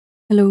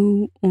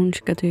Hello,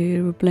 Orange Cat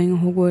here. We're playing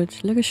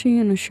Hogwarts Legacy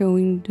and I'm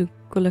showing the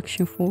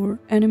collection for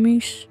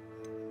enemies,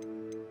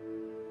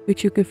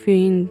 which you can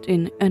find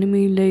in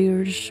enemy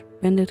layers,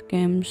 bandit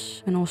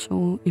camps, and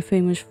also in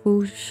famous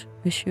foods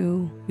as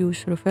you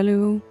use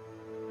Revelio.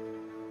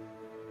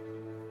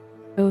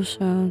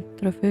 Elsa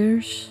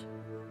Travers,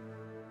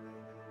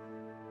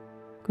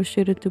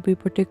 considered to be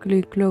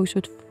particularly close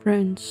with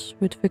friends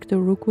with Victor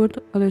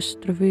Rookwood. Alice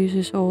Travers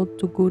is all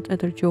too good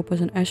at her job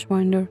as an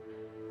Ashwinder,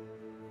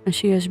 and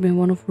she has been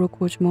one of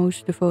Rookwood's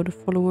most devoted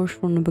followers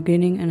from the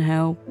beginning and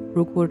helped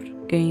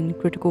Rookwood gain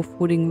critical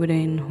footing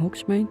within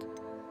Hogsmeade.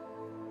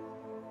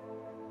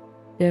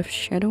 Death's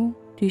Shadow.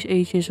 These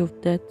agents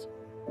of death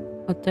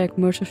attack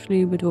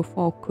mercilessly but will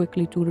fall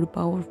quickly to the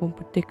power of one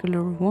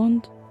particular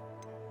wand.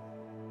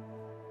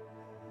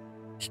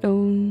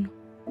 Stone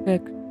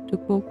Black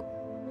Duckbook.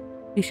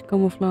 These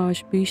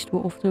camouflage beasts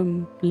will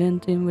often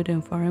blend in with the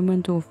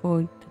environment to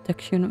avoid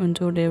detection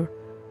until their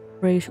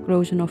prey is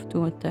close enough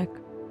to attack.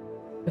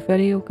 The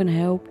video can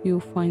help you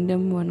find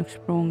them when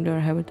exploring their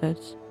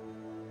habitats.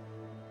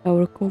 While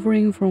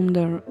recovering from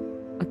their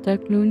attack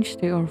launch,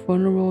 they are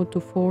vulnerable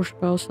to force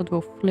spells that will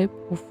flip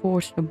or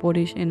force their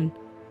bodies in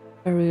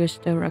various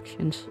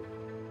directions.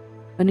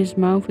 When his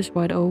mouth is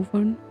wide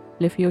open,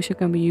 Leviosa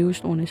can be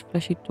used on his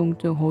fleshy tongue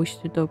to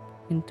hoist it up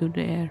into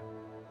the air.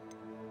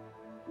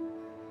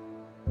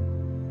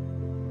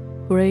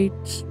 Great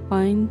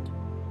Spined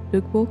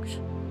Duckbox.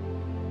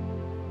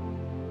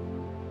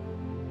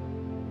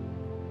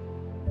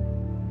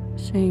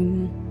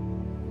 Same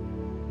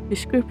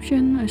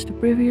description as the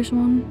previous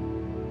one.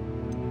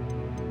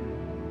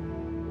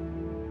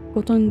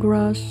 Cotton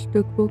Grass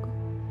Duckbook.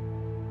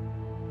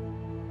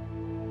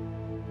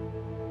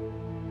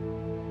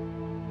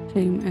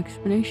 Same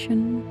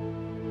explanation.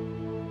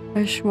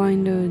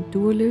 Ashwine the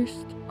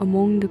Duelist.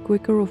 Among the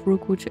quicker of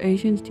Rookwood's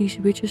agents, these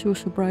witches will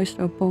surprise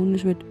their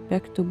opponents with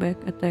back-to-back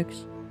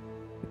attacks.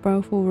 The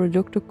powerful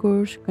Reductor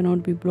Curse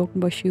cannot be blocked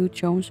by shield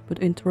charms, but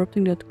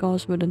interrupting that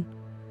cast with a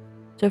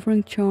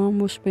severing charm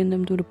will spin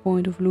them to the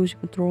point of losing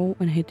control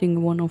and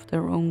hitting one of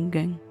their own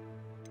gang.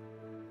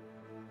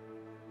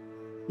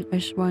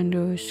 Ashwine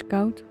the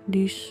Scout.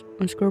 These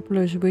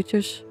unscrupulous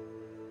witches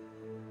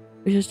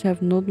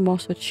have not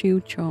mastered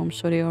shield charms,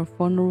 so they are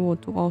vulnerable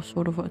to all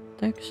sorts of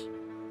attacks.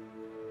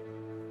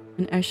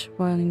 And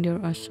Ashwine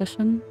the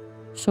Assassin.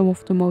 Some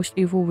of the most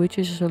evil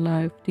witches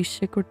alive. These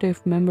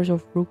secretive members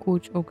of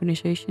Rookwood's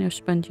organization have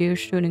spent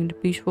years turning the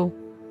peaceful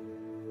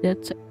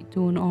dead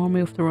into an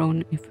army of their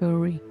own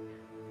inferi.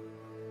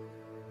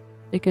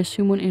 They can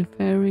summon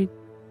inferi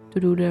to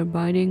do their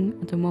bidding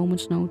at a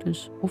moment's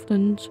notice,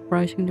 often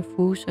surprising the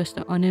fools as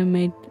the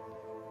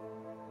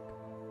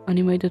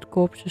animated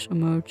corpses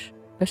emerge.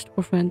 Best to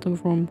prevent them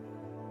from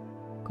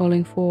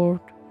calling forth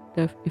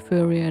the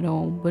inferi at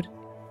all, but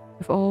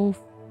if all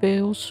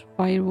fails,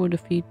 fire will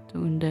defeat the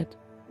undead.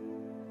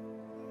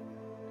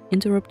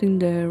 Interrupting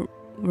their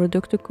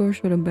Reductor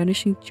Curse with a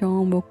banishing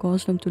charm will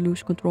cause them to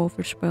lose control of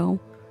their spell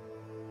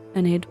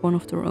and hit one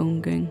of their own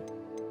gang.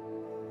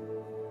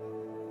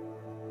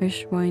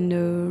 Ashwine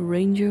the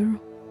Ranger.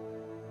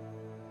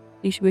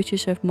 These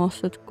witches have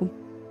mastered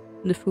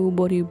the full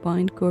body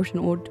bind curse in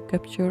order to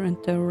capture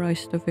and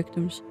terrorize their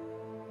victims.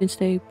 Since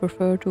they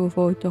prefer to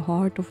avoid the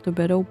heart of the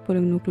battle,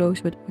 pulling them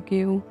close with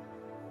Accio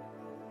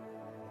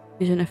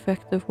is an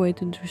effective way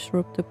to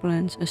disrupt the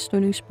plans. A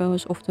stunning spell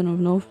is often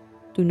enough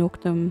to knock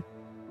them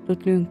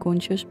totally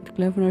unconscious, but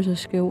cleverness and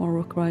skill are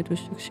required to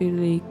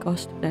successfully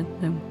cast it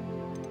at them.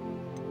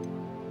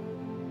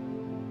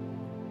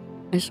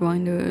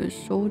 Ashwine the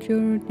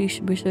Soldier.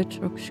 These wizards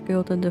are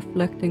skilled at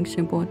deflecting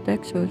simple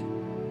attacks, so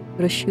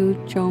the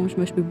shield charms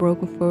must be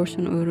broken first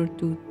in order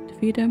to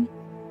defeat them.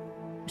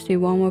 As they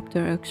warm up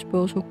their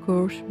expulsal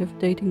curse,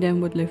 levitating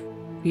them with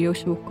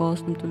Leviosa will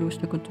cause them to lose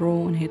their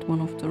control and hit one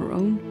of their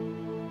own.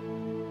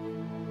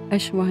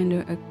 Ashwine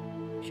the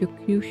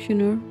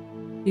Executioner.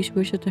 These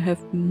wizards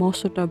have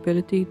mastered the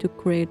ability to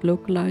create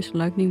localized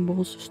lightning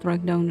bolts to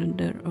strike down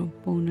their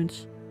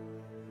opponents.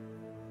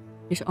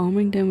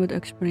 Disarming them with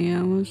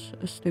Expelliarmus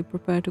as they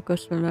prepare to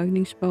cast their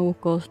lightning spell will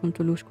cause them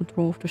to lose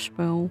control of their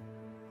spell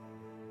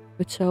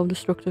with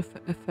self-destructive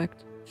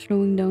effect.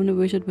 Slowing down the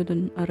wizard with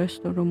an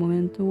Arresto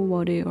Momento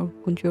while they are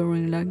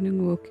conjuring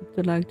lightning will keep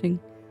the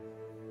lightning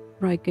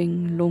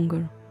striking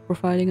longer,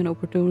 providing an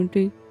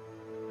opportunity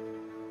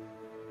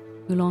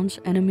to launch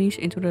enemies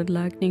into the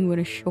lightning with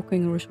a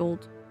shocking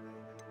result.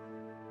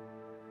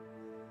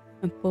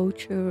 A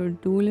Poacher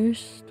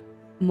Duelist.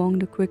 Among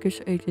the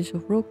quickest agents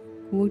of Rookwood,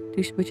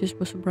 these witches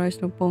will surprise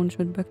their opponents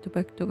with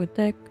back-to-back to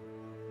attack.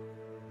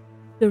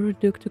 The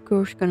Reductor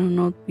Curse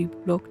cannot be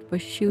blocked by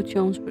shield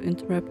charms, but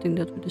interrupting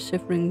that with a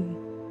severing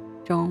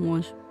charm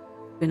will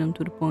spin them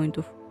to the point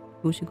of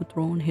losing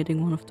control and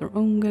hitting one of their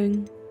own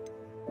gang.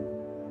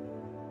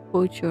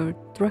 Poacher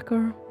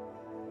Tracker.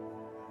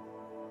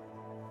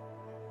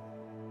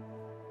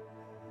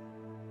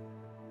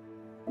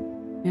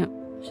 Yeah,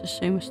 it's the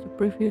same as the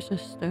previous,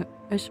 as the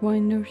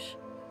Ashwinders.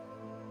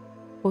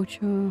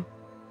 Poacher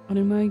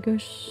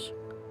Animagus.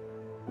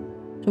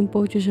 Some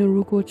poachers in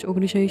Rookwood's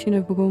organization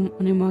have become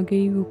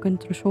animagi who can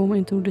transform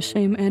into the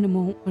same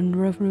animal, a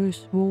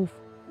ravenous wolf.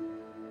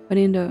 But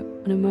in the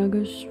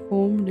animagus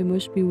form, they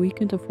must be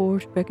weakened and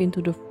forced back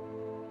into the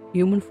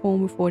human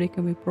form before they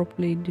can be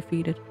properly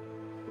defeated.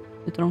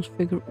 The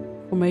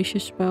transformation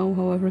spell,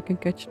 however, can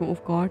catch them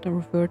off guard and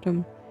revert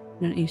them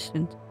in an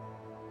instant.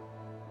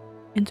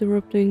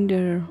 Interrupting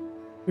their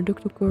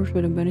reducto curse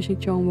with a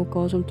banishing charm will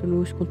cause them to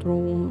lose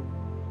control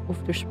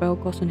of their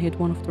spellcast and hit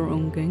one of their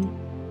own gang.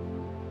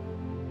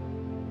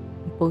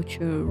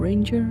 Poacher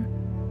Ranger,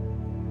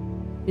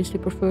 since they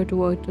prefer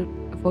to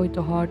avoid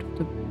the heart of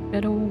the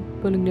battle,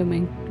 pulling them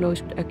in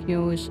close with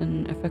Accio is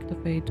an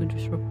effective way to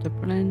disrupt their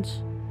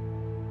plans.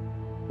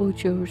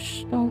 Poacher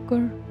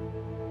Stalker,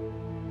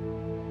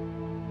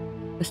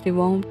 as they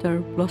warm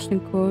their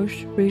blasting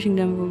curse, freezing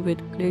them with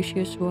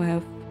glaciers will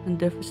have a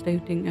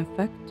devastating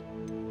effect.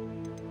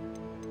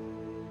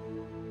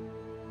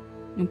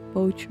 And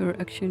Poacher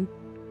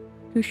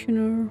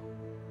Executioner,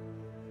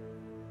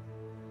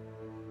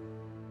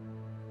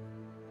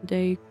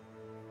 they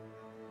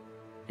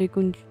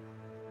conjuring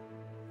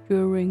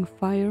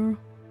fire.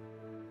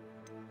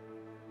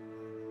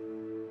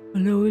 A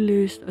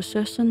low-list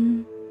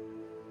assassin,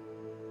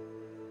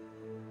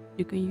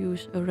 you can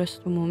use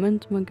arrest of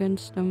momentum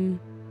against them.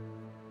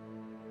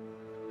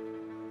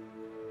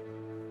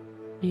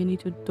 You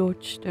need to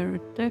dodge their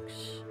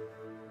attacks.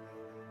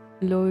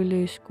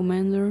 Loyalist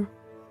commander,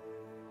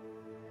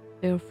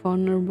 they are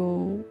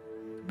vulnerable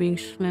to being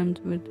slammed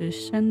with the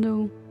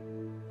sando,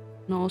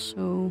 and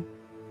also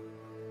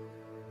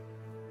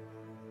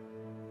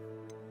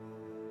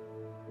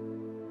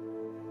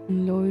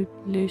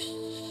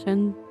Loyalist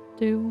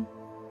Sentinel,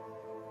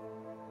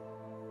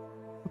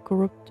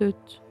 corrupted,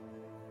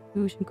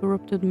 using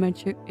corrupted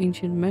magic,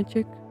 ancient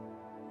magic,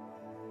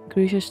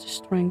 increases the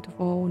strength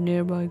of all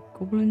nearby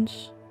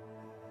goblins.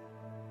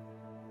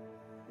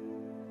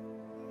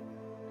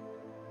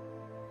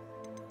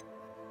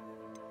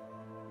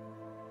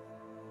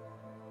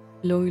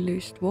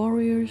 Loyalist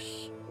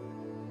warriors,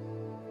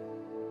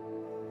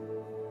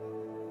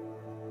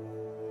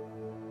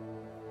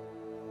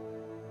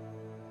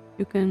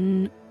 you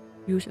can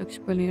use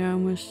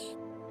Expelliarmus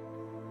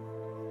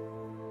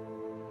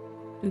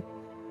to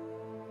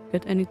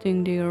get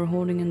anything they are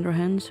holding in their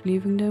hands,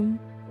 leaving them.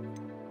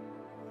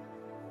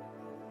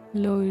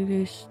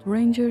 Loyalist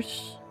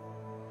rangers,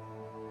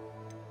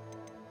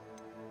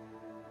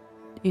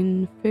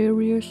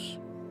 inferiors,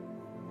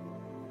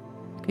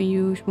 can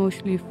use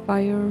mostly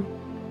fire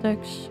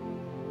attacks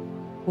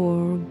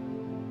or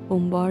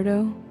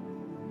bombardo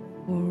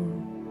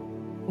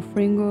or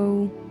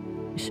fringo,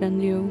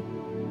 incendio,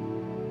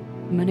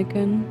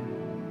 mannequin.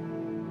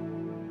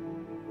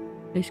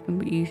 This can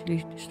be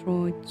easily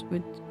destroyed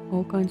with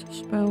all kinds of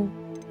spell.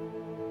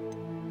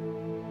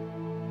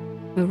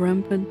 A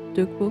rampant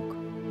duckbook.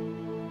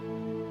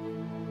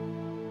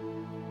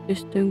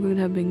 This duckbook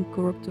had been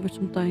corrupted with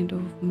some kind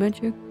of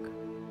magic.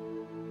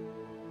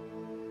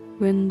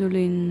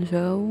 Gwendolyn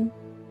Zhao,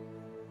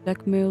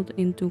 blackmailed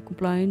into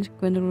compliance.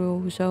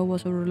 Gwendolyn Zhao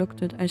was a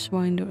reluctant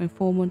Icewinder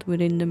informant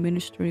within the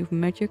Ministry of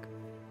Magic.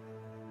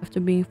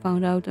 After being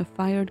found out and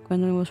fired,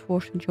 Gwendolyn was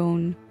forced to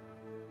join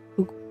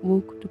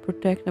Wook to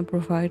protect and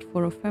provide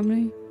for her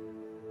family.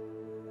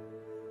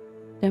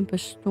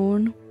 Tempest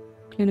Thorn,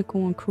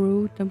 clinical and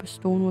cruel.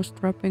 Tempest Thorn was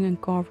trapping and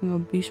carving a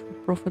beast for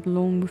profit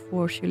long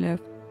before she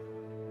left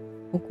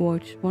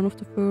Hogwarts. One of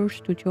the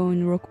first to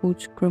join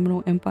Rookwood's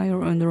criminal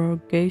empire under her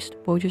gaze, the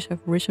poachers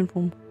have risen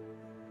from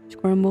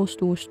scrambles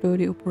to a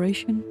sturdy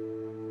operation.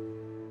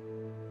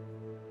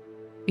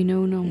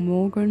 Winona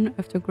Morgan,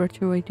 after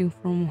graduating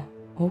from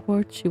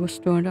Hogwarts, she was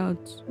turned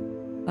out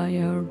by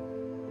her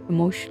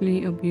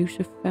emotionally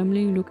abusive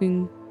family.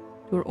 Looking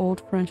to her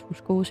old friends from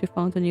school, she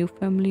found a new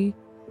family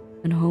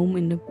and home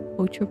in the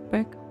Poacher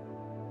Pack.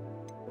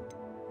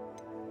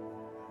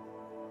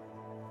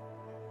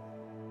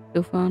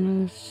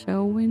 Sylvana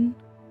Selwyn,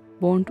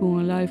 born to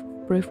a life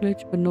of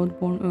privilege but not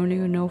born early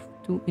enough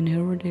to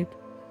inherit it.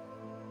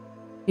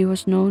 He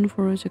was known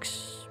for his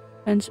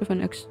expensive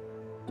and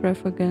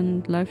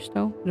extravagant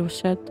lifestyle. It was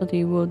said that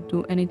he would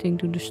do anything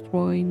to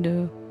destroy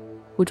the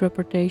good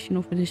reputation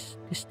of his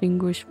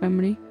distinguished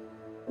family.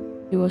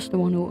 He was the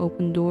one who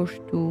opened doors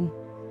to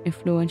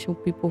influential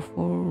people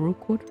for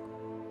Rookwood.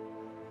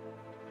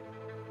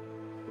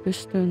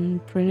 Dustin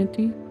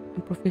Trinity,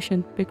 a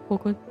proficient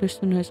pickpocket,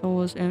 Dustin has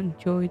always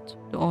enjoyed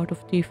the art of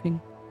thieving.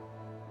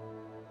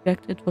 In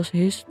fact, it was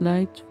his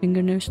light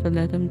fingernails that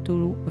led him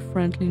to a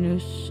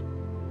friendliness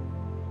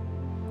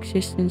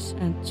existence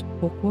at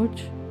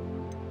Hogwarts.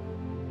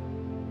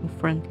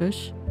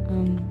 Friendless.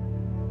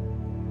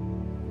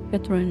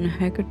 Catherine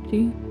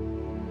Haggerty,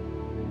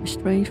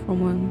 estranged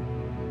from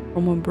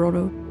her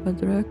brother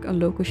Padraig, a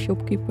local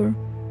shopkeeper.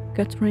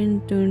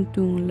 Catherine turned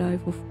to a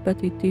life of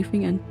petty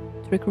thieving and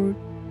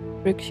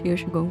tricks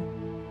years ago.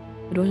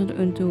 It wasn't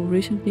until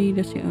recently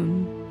that she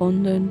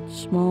abandoned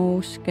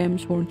small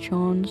scams for a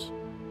chance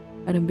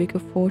at a bigger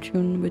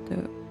fortune with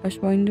the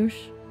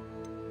Icewinders.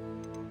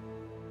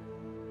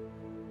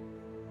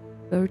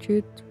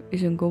 Birgit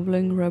is a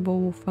goblin rebel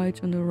who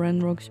fights under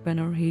Ranrock's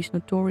banner. He is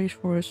notorious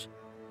for his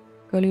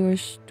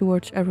callous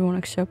towards everyone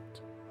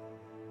except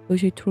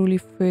those he truly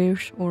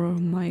fears or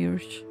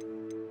admires.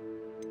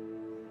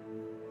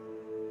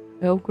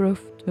 Helgraf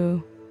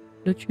the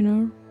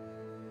Bludgeoner,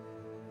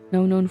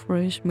 now known for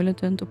his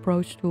militant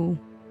approach to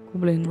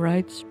Goblin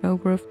rights,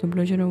 Helgraf the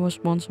Bludgeoner was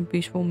once a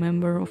peaceful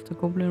member of the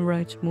Goblin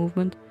rights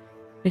movement.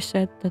 It is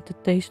said that the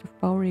taste of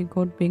power he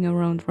got being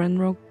around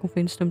Ranrock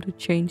convinced him to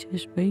change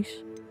his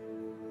ways.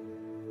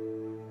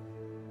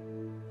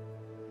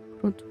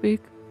 Grotbeak,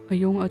 a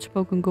young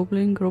outspoken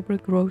goblin,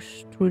 Grobrick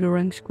rose through the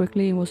ranks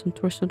quickly and was a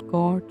trusted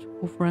guard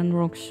of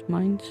Ranrock's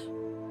mines.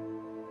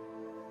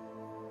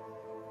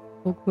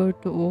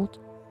 Hogbert the Old,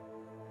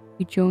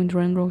 he joined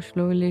Ranrock's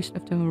loyalists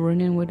after a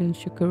run-in with the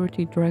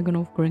security dragon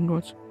of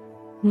Gringotts.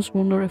 Once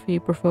wonder if he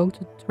provoked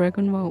the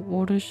dragon while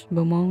others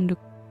bemoaned the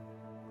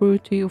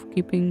cruelty of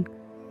keeping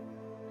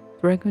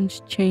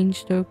dragons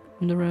chained up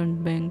on the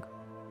round bank.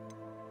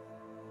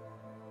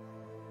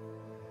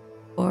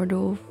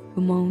 Bardolph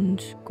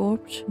bemoaned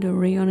corpse, the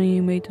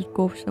reanimated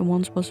corpse that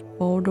once was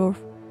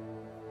Baldorf,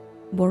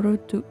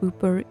 borrowed to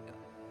Upper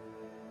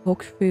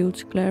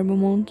Hawksfield's Claire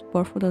Beaumont.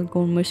 Barfoot had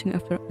gone missing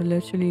after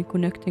allegedly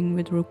connecting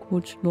with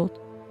Rookwood's lot,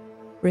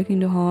 breaking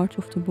the hearts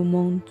of the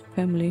Beaumont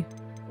family.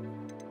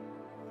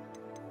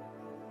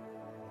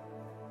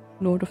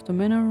 Lord of the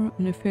Manor,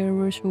 an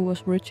nefarious who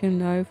was rich in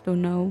life, though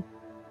now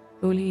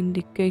the only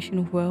indication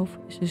of wealth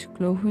is his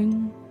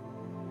clothing.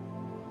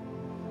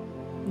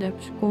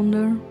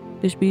 Depsconder,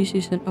 this beast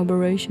is an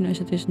aberration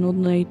as it is not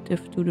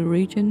native to the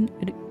region.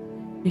 In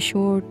a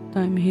short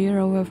time here,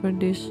 however,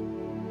 this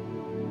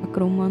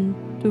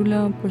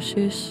Acromantula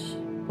persists,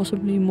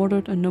 possibly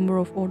murdered a number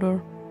of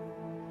other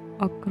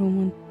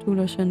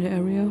Acromantulas in the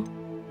area.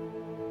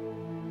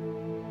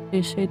 The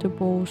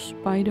insatiable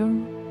spider,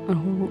 a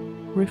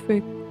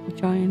horrific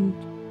giant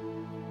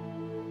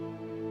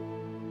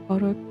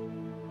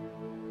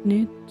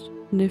arachnid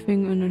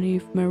living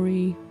underneath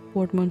Mary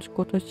Portman's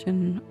cottage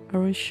in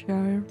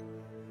Ayrshire.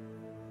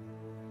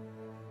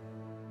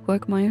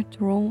 Quagmire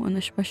Troll, an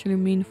especially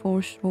mean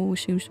forest troll who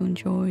seems to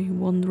enjoy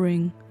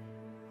wandering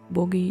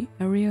boggy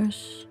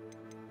areas.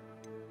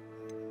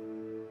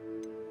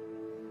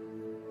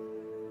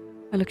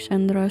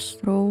 Alexandra's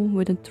troll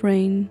with a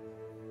train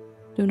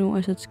tunnel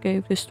as its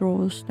cave. This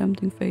troll is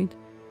tempting fate.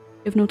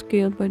 If not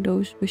killed by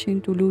those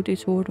wishing to loot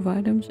its hoard of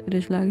items, it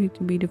is likely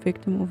to be the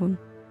victim of a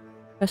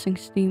passing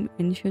steam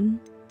engine.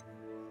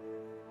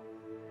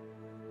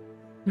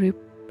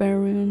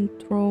 Riparian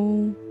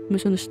Troll,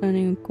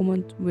 misunderstanding a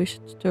common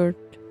wizard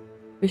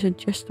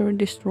gesture.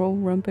 This troll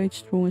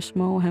rampaged through a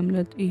small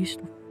hamlet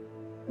east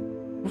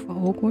of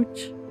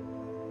Hogwarts.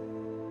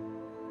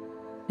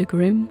 The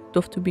Grim,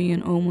 thought to be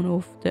an omen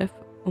of death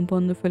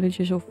upon the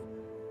villages of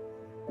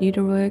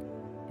Netherwick.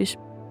 This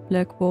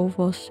black wolf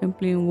was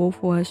simply a wolf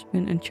who has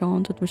been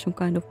enchanted with some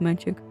kind of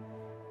magic.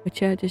 It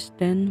shared his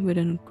den with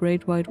a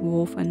great white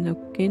wolf and a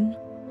kin.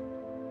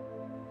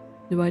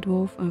 The white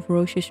wolf, a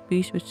ferocious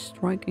beast with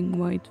striking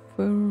white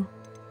fur.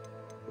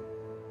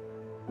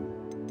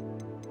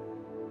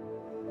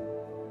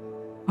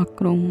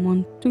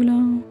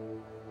 Acromantula.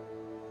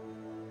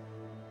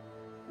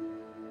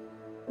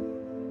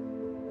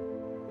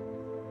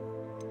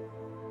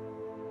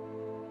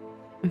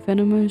 A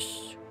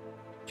venomous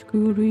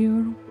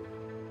courier.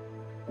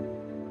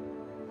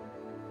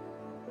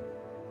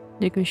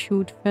 They can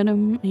shoot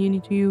venom and you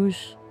need to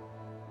use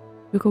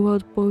the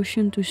Cobalt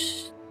potion to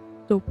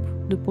stop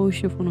the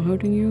potion from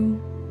hurting you.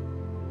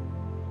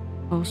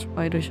 All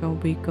spiders are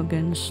weak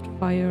against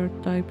fire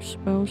type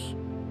spells.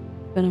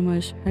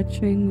 Venomous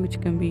hatching,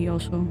 which can be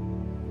also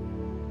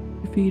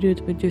defeated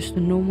with just a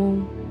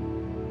normal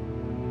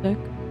attack.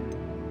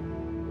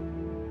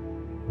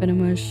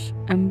 Venomous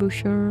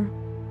ambusher.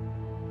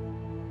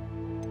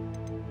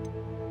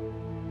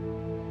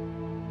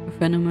 A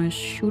venomous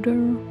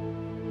shooter.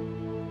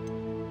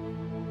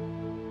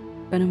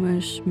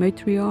 Venomous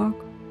matriarch.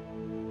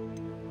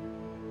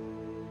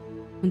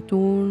 A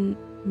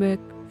thornback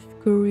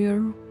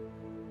courier.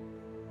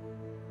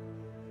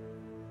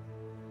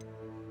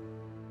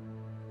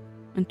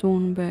 A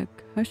thornback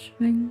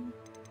hatchling.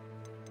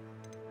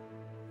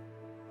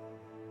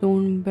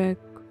 Thornback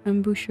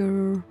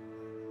ambusher.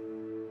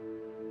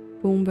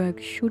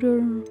 Thornback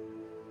shooter.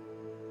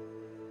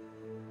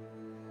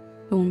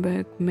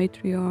 Thornback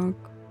matriarch.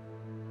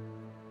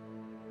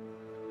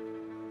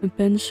 A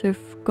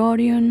pensive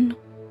guardian.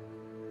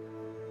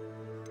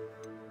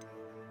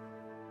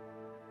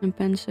 A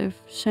pensive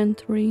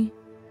sentry.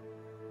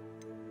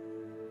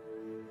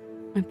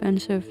 A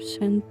pensive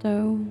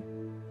centaur.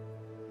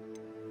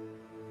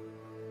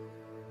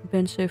 A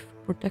pensive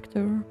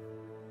protector.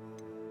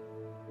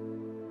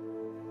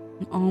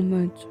 An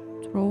armored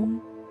troll.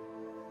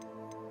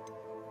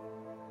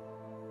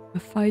 A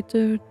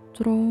fighter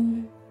troll.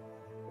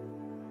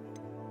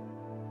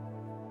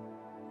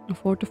 A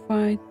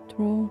fortified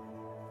troll.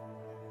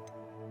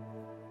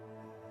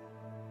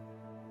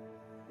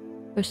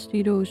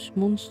 Vestido's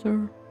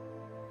monster.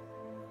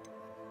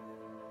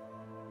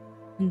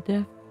 And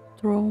death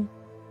troll.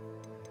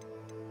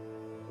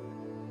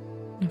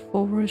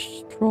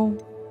 forest troll,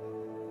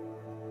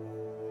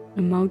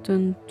 a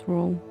mountain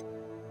troll,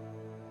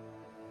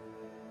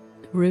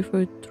 a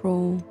river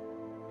troll,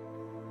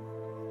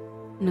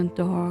 and a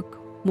dark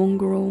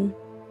mongrel,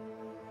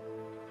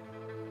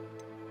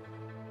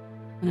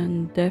 and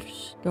then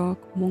Death's dark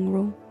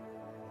mongrel.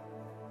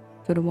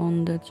 So the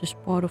one that is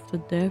part of the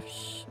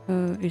Deaths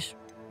is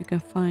you can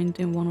find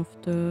in one of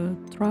the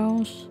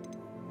trials.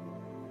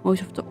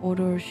 Most of the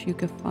others you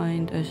can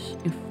find as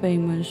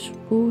infamous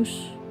fools,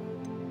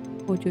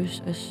 or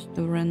just as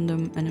the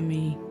random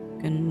enemy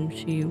you can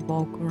see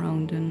walk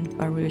around in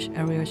various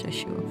areas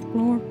as you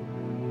explore.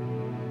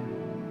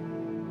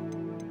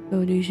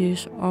 So this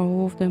is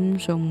all of them,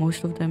 so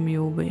most of them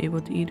you'll be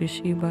able to either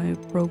see by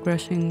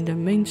progressing the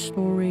main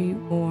story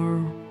or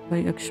by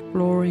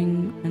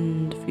exploring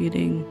and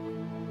defeating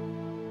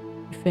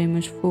the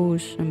famous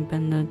fools and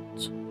bandit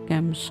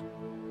camps.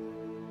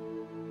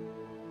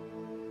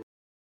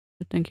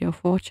 So thank you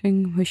for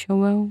watching, wish you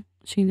well,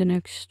 see you in the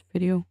next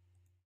video.